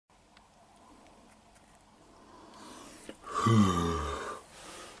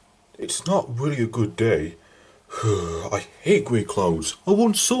It's not really a good day. I hate grey clouds. I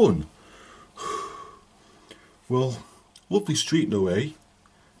want sun. Well, lovely street now, eh?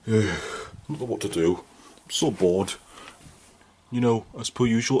 I don't know what to do. I'm so bored. You know, as per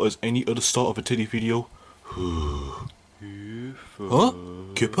usual, as any other start of a Teddy video. Huh?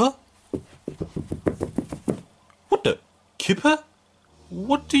 Kipper? What the? Kipper?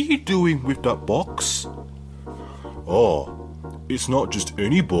 What are you doing with that box? Oh, it's not just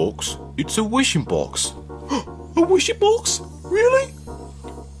any box, it's a wishing box. A wishing box? Really?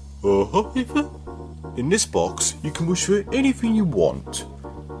 Uh-huh. In this box, you can wish for anything you want.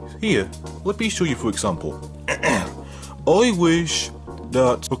 Here, let me show you for example. I wish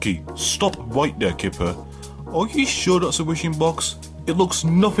that... Okay, stop right there, Kipper. Are you sure that's a wishing box? It looks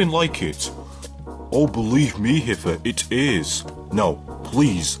nothing like it. Oh, believe me, Hiffer, it is. Now,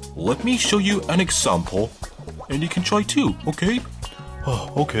 please, let me show you an example, and you can try too, okay?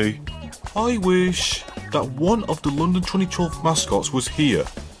 Oh, okay. I wish that one of the London 2012 mascots was here.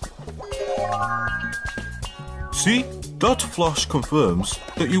 See? That flash confirms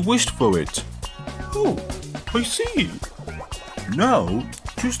that you wished for it. Oh, I see. Now,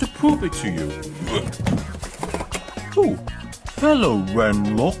 just to prove it to you. Oh, hello,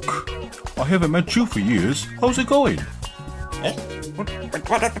 Renlock. I haven't met you for years. How's it going?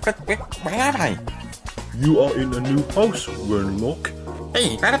 Where am I? You are in a new house, Renlock.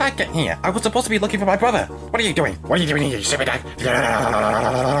 Hey, how did I get here? I was supposed to be looking for my brother. What are you doing? What are you doing here, you stupid dog?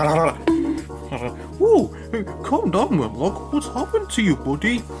 Oh, calm down, Renlock. What's happened to you,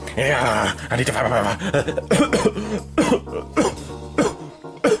 buddy? Yeah, I need to find my brother.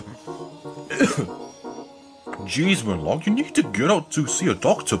 Jeez, Renlock, you need to get out to see a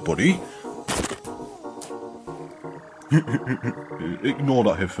doctor, buddy. Ignore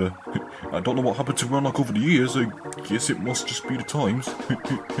that, Heifer. I don't know what happened to Renlock over the years. I guess it must just be the times.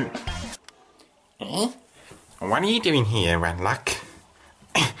 Eh? What are you doing here, Renlock?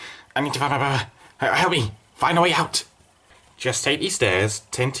 I need to find my brother. Help me! Find a way out! Just take these stairs,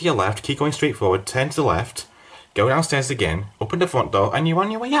 turn to your left, keep going straight forward, turn to the left, go downstairs again, open the front door, and you're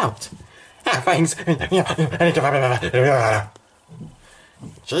on your way out. Ah, thanks! I need to find my brother.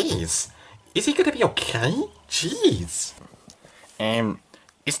 Jeez. Is he gonna be okay? Jeez.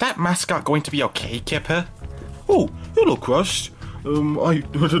 Is that mascot going to be okay, Kipper? Oh, hello, Crush. I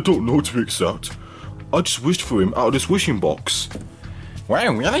don't know to be exact. I just wished for him out of this wishing box.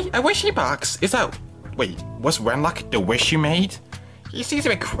 Wow, really? A wishy box? Is that... Wait, was Renlock the wish you made? He seems a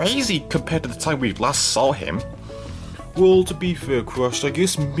bit crazy compared to the time we last saw him. Well, to be fair, Crush, I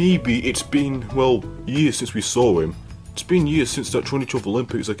guess maybe it's been, well, years since we saw him. It's been years since that 2012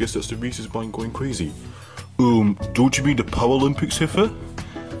 Olympics. I guess that's the reason why I'm going crazy. Don't you mean the Paralympics, Heifer?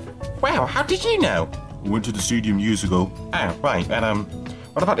 Wow, how did you know? Went to the stadium years ago. Oh, right, and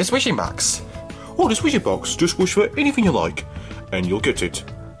what about this wishing box? Oh, this wishing box. Just wish for anything you like, and you'll get it.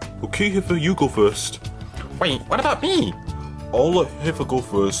 Okay, Heifer, you go first. Wait, what about me? I'll let Heifer go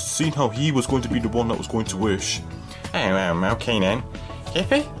first, seeing how he was going to be the one that was going to wish. Oh, okay then.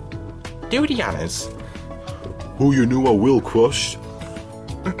 Heifer, do the honors. Oh, you know I will, Crush.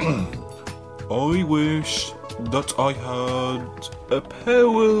 I wish that I had a pair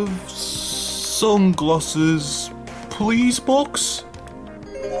of sunglasses, please, box.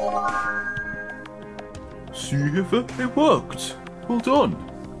 See, Heifer, it worked. Well done.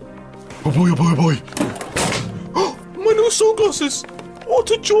 Oh boy, oh boy, oh boy. My new sunglasses. What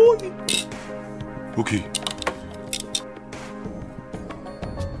a joy. Okay.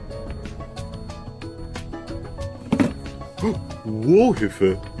 Whoa,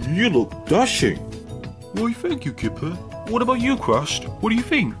 Heifer, you look dashing. Why, thank you, Kipper. What about you, Crushed? What do you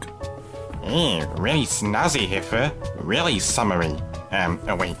think? Really snazzy, Heifer. Really summery.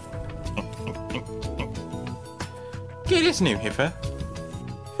 Oh wait. It is new, Heifer.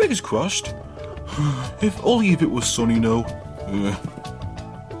 Thanks, Crushed. If only if it was sunny now.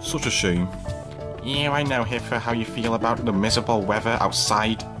 Such a shame. Yeah, I know, Heifer, how you feel about the miserable weather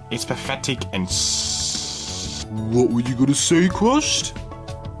outside. It's pathetic and What were you gonna say, Crushed?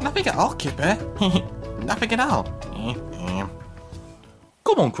 Nothing at all, Kipper. Nothing at all.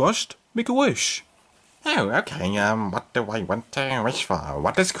 Come on, Crushed. Make a wish. Oh, okay. What do I want to wish for?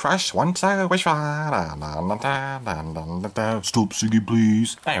 What does Crush want to wish for? Stop singing,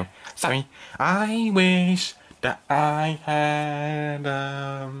 please. Oh, sorry. I wish that I had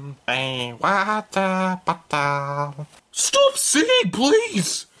a water bottle. Stop singing,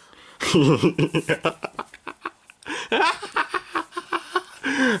 please.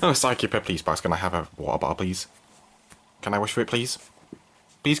 Oh, sorry, Kipper. Please, boss. Can I have a water bottle, please? Can I wish for it, please?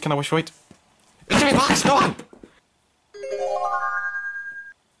 Please, can I wish for it? It's a box. Go on.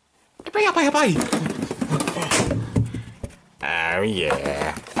 hurry. Oh,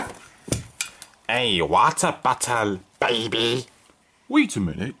 yeah. Hey, water bottle, baby. Wait a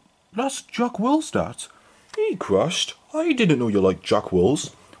minute. That's Jack Will's that. He crashed. I didn't know you liked Jack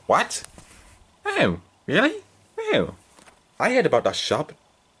Will's. What? Oh, really? Oh. I heard about that shop.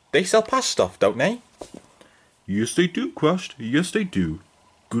 They sell Plush stuff, don't they? Yes, they do, Crashed. Yes, they do.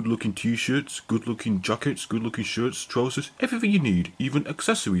 Good-looking t-shirts, good-looking jackets, good-looking shirts, trousers, everything you need, even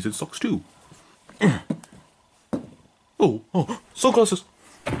accessories and socks too. Oh, sunglasses.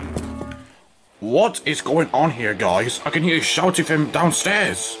 What is going on here, guys? I can hear you shouting from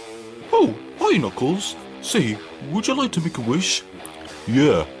downstairs. Oh, hi, Knuckles. Say, would you like to make a wish?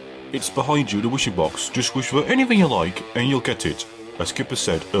 Yeah, it's behind you, the wishing box. Just wish for anything you like, and you'll get it, as Kipper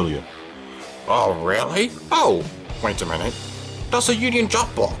said earlier. Oh, really? Oh, wait a minute. That's a Union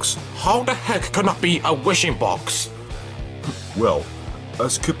Jack box. How the heck can that be a wishing box? Well,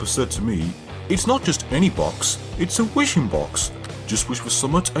 as Kipper said to me, it's not just any box, it's a wishing box. Just wish for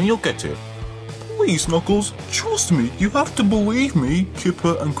something and you'll get it. Please, Knuckles, trust me, you have to believe me,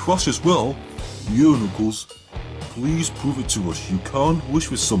 Kipper and Crush as well. Yeah, Knuckles, please prove it to us. You can't wish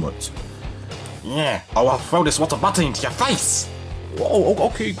for something. Yeah, I will throw this water bottle into your face. Oh,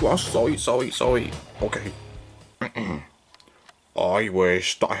 okay, Crush, sorry. Okay. I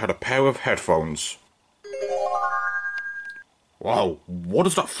wish that I had a pair of headphones. Wow, what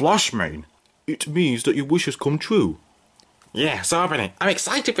does that flash mean? It means that your wish has come true. Yeah, so open it. I'm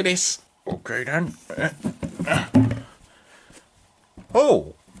excited for this. Okay then.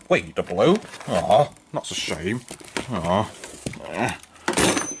 Oh, wait, the blue? Aw, that's a shame. Aw.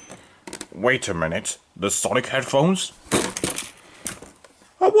 Wait a minute. The Sonic headphones?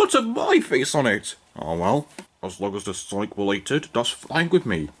 I wanted my face on it. Oh well, as long as they're Sonic related, that's fine with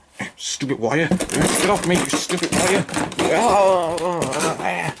me. Stupid wire. Get off me, you stupid wire.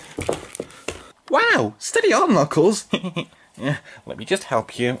 Wow, steady on, Knuckles. Let me just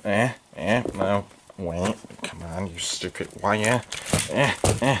help you. No, wait, come on, you stupid wire.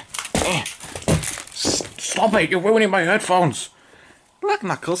 Stop it, you're ruining my headphones. Look,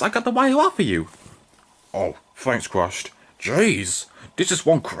 Knuckles, I got the wire off for you. Oh, thanks, Crushed. Jeez, this is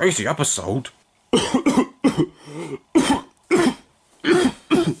one crazy episode.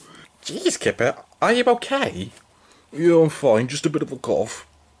 Jeez, Kipper, are you okay? Yeah, I'm fine, just a bit of a cough.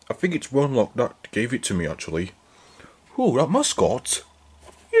 I think it's Runlock that gave it to me, actually. Oh, that mascot?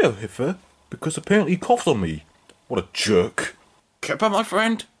 Yeah, Hiffer, because apparently he coughed on me. What a jerk. Kipper, my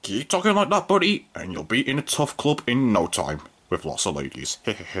friend, keep talking like that, buddy, and you'll be in a tough club in no time, with lots of ladies.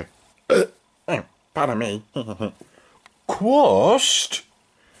 Pardon me. Crushed?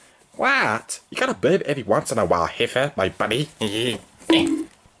 What? You gotta burp every once in a while, Hiffer, my buddy.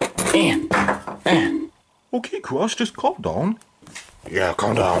 Okay, Crushed, just calm down. Yeah,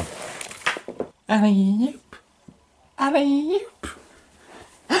 calm down. Alley-oop.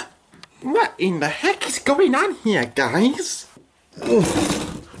 What in the heck is going on here, guys?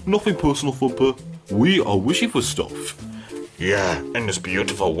 Nothing personal, Thumper. We are wishing for stuff. Yeah, in this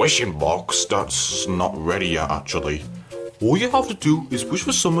beautiful wishing box that's not ready yet, actually. All you have to do is wish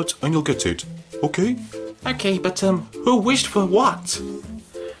for something and you'll get it, okay? Okay, but who wished for what?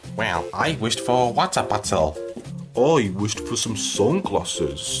 Well, I wished for a water bottle. I wished for some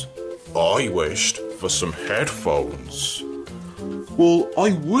sunglasses. I wished for some headphones. Well,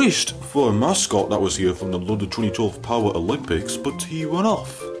 I wished for a mascot that was here from the London 2012 Power Olympics, but he ran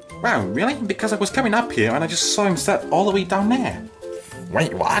off. Wow, really? Because I was coming up here and I just saw him set all the way down there.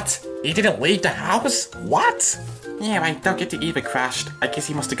 Wait, what? He didn't leave the house? What? Yeah, I don't get it either, Crashed. I guess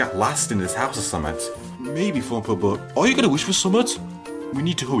he must have got lost in his house or something. Maybe, Thumper, but are you gonna wish for something? We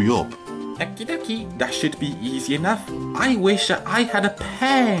need to hurry up. Okie dokie, that should be easy enough. I wish that I had a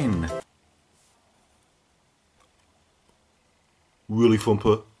pen. Really,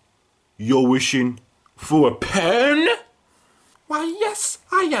 Thumper? You're wishing for a pen? Why, yes,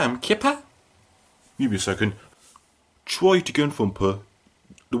 I am, Kipper. Give me a second. Try it again, Thumper.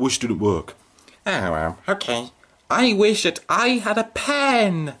 The wish didn't work. Oh, well, okay. I wish that I had a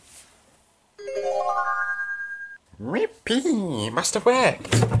pen. Whippy, must have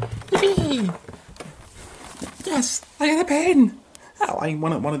worked. Yippee! Yes, I had a pen. Oh, I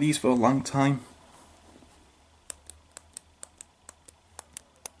wanted one of these for a long time.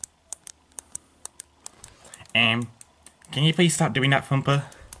 Can you please stop doing that, Thumper?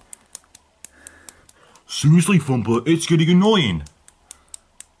 Seriously, Thumper, it's getting annoying.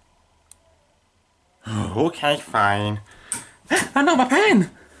 Okay, fine. I know my pen!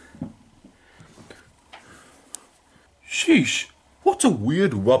 Sheesh, what a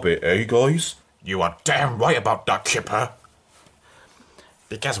weird rabbit, eh, guys? You are damn right about that, Kipper.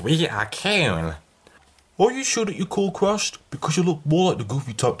 Because we are cool. Are you sure that you're cool, Crushed? Because you look more like the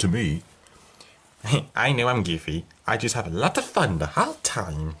goofy type to me. I know I'm goofy. I just have a lot of fun the whole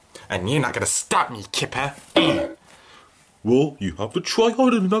time. And you're not gonna stop me, Kipper. Well, you have to try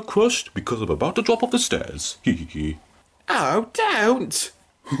harder than that, Crushed, because I'm about to drop off the stairs. Hehehe. Oh, don't!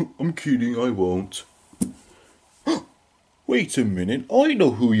 I'm kidding, I won't. Wait a minute, I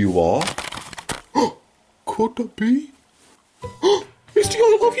know who you are. Could that be? It's the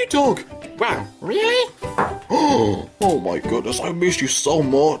I Love You dog! Wow, really? Oh my goodness, I missed you so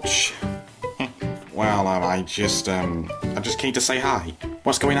much. Well, I just came to say hi.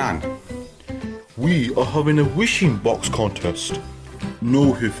 What's going on? We are having a wishing box contest.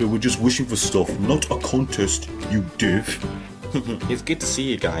 No, Heifer, we're just wishing for stuff, not a contest, you div. It's good to see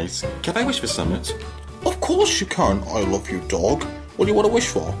you guys. Can I wish for something? Of course you can, I love you dog. What do you want to wish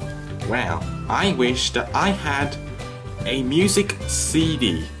for? Well, I wish that I had a music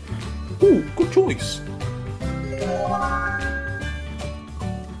CD. Ooh, good choice.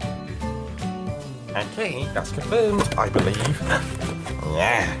 Okay, that's confirmed, I believe.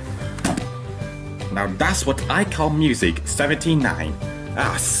 Yeah. Now that's what I call music 79.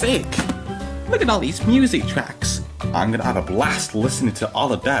 Ah, sick! Look at all these music tracks. I'm gonna have a blast listening to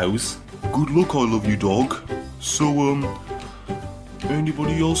all of those. Good luck, I love you dog. So,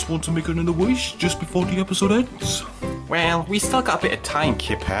 anybody else want to make another wish just before the episode ends? Well, we still got a bit of time,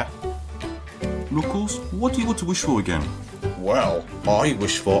 Kipper. Knuckles, what do you want to wish for again? Well, I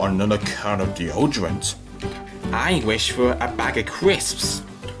wish for another can of deodorant. I wish for a bag of crisps.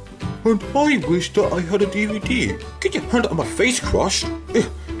 And I wish that I had a DVD. Get your hand out of my face, Crushed.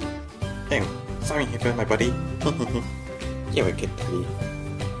 Oh, sorry, Kipper, my buddy. You're a good buddy.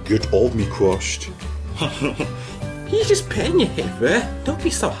 Get off me, Crushed. He's just petting you, Kipper. Don't be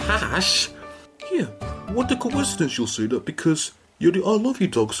so harsh. Yeah, what a coincidence you'll say that because you're the I love you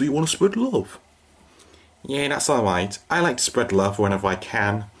dog, so you want to spread love. Yeah, that's alright. I like to spread love whenever I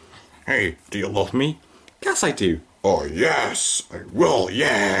can. Hey, do you love me? Yes, I do. Oh, yes, I will,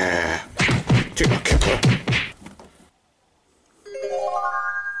 yeah. Take my Kipper.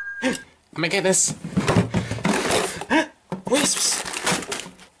 Oh my goodness. Wisps.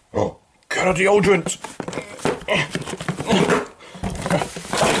 Oh, can of deodorant.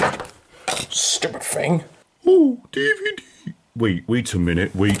 Stupid thing. Oh, DVD. Wait a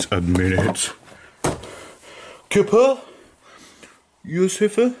minute. Kipper? Yes,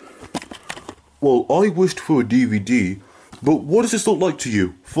 Heifer? Well, I wished for a DVD, but what does this look like to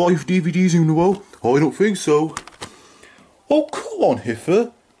you? 5 DVDs in a row? I don't think so. Oh, come on,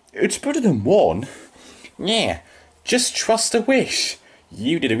 Heifer. It's better than one. Yeah, just trust a wish.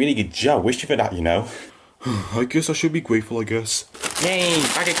 You did a really good job wishing for that, you know. I guess I should be grateful, I guess. Yay,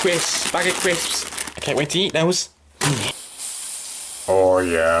 bag of crisps. I can't wait to eat those. Oh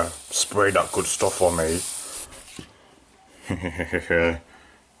yeah, spray that good stuff on me.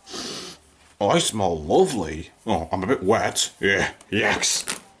 I smell lovely. Oh, I'm a bit wet. Yeah, yaks.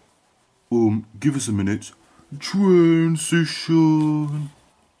 Give us a minute. Transition.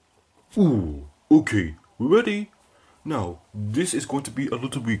 Ooh, okay, we're ready. Now, this is going to be a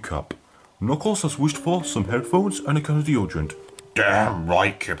little recap. Knuckles has wished for some headphones and a can of deodorant. Damn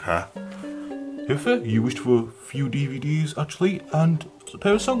right, Kipper. Heifer, you wished for a few DVDs actually, and a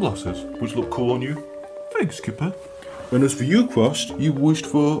pair of sunglasses, which look cool on you. Thanks, Kipper. And as for you, Crushed, you wished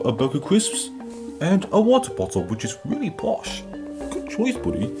for a bag of crisps and a water bottle, which is really posh. Good choice,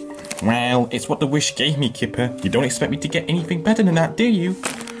 buddy. Well, it's what the wish gave me, Kipper. You don't expect me to get anything better than that, do you?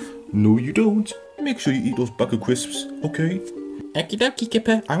 No, you don't. Make sure you eat those bag of crisps, okay? Okie dokie,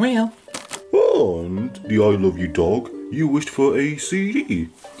 Kipper, I will. And the I Love You dog, you wished for a CD.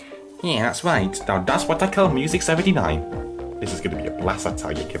 Yeah, that's right. Now that's what I call Music 79. This is going to be a blast, I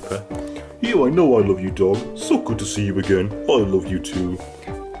tell you, Kipper. Yeah, I know I love you, dog. So good to see you again. I love you too.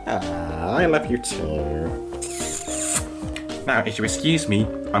 Ah, I love you too. Now, if you excuse me,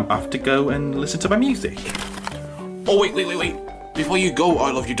 I'm off to go and listen to my music. Oh, wait. Before you go,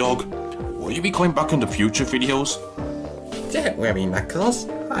 I love you, dog. Will you be coming back in the future videos? Don't worry, Knuckles.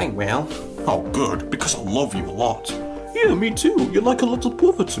 I will. Oh, good, because I love you a lot. Yeah, me too. You're like a little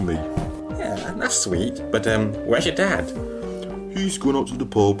brother to me. Yeah, that's sweet. But, where's your dad? He's gone out to the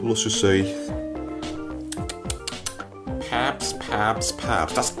pub, let's just say. Pabs.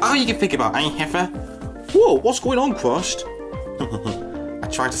 That's all you can think about, ain't Heifer? Whoa, what's going on, Crushed? I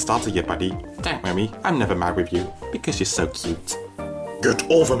tried to startle you, buddy. Don't worry, I'm never mad with you, because you're so cute. Get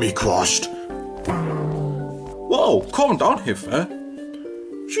over me, Crushed. Whoa, calm down, Heifer.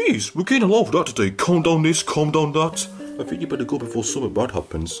 Jeez, we're getting a lot of that today. Calm down this, calm down that. I think you better go before something bad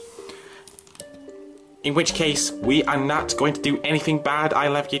happens. In which case, we are not going to do anything bad. I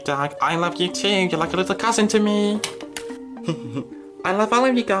love you, dog. I love you too. You're like a little cousin to me. I love all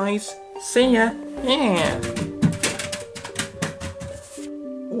of you guys. See ya. Yeah.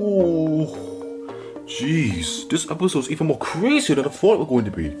 Oh, jeez. This episode's even more crazier than I thought it was going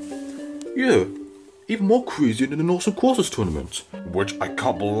to be. Yeah, even more crazier than the Awesome Courses tournament. Which I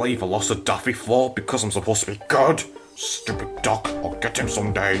can't believe I lost to Daffy for because I'm supposed to be good. Stupid duck. I'll get him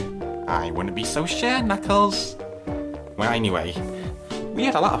someday. I wouldn't be so sure, Knuckles. Well, anyway, we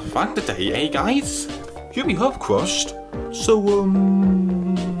had a lot of fun today, eh, guys? Here we have, Crushed. So,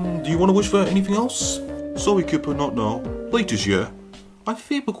 do you want to wish for anything else? Sorry, Kipper, not now. Later's, yeah. I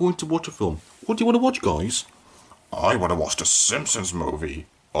think we're going to watch a film. What do you want to watch, guys? I want to watch the Simpsons movie.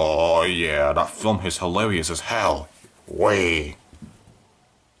 Oh, yeah, that film is hilarious as hell. Way.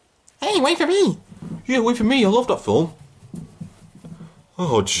 Hey, wait for me! Yeah, wait for me, I love that film.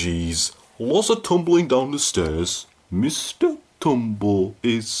 Oh, jeez. Lots of tumbling down the stairs. Mr. Tumble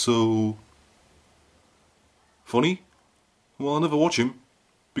is so... funny? Well, I'll never watch him.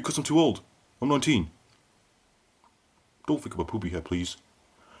 Because I'm too old. I'm 19. Don't think of a poopy hair, please.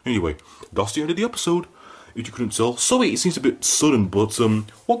 Anyway, that's the end of the episode. If you couldn't tell. Sorry, it seems a bit sudden, but,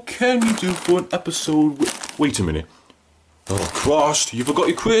 what can you do for an episode wait a minute. Oh, crashed. You forgot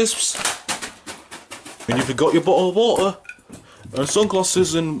your crisps. And you forgot your bottle of water. And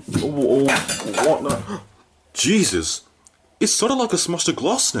sunglasses and whatnot. Jesus. It's sort of like I smashed a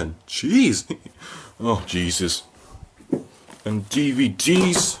glass then. Jeez. Oh, Jesus. And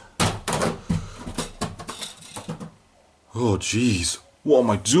DVDs. Oh, jeez. What am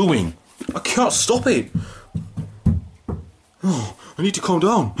I doing? I can't stop it. Oh, I need to calm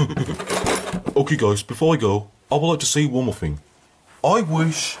down. Okay, guys, before I go, I would like to say one more thing. I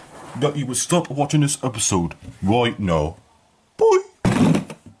wish that you would stop watching this episode right now.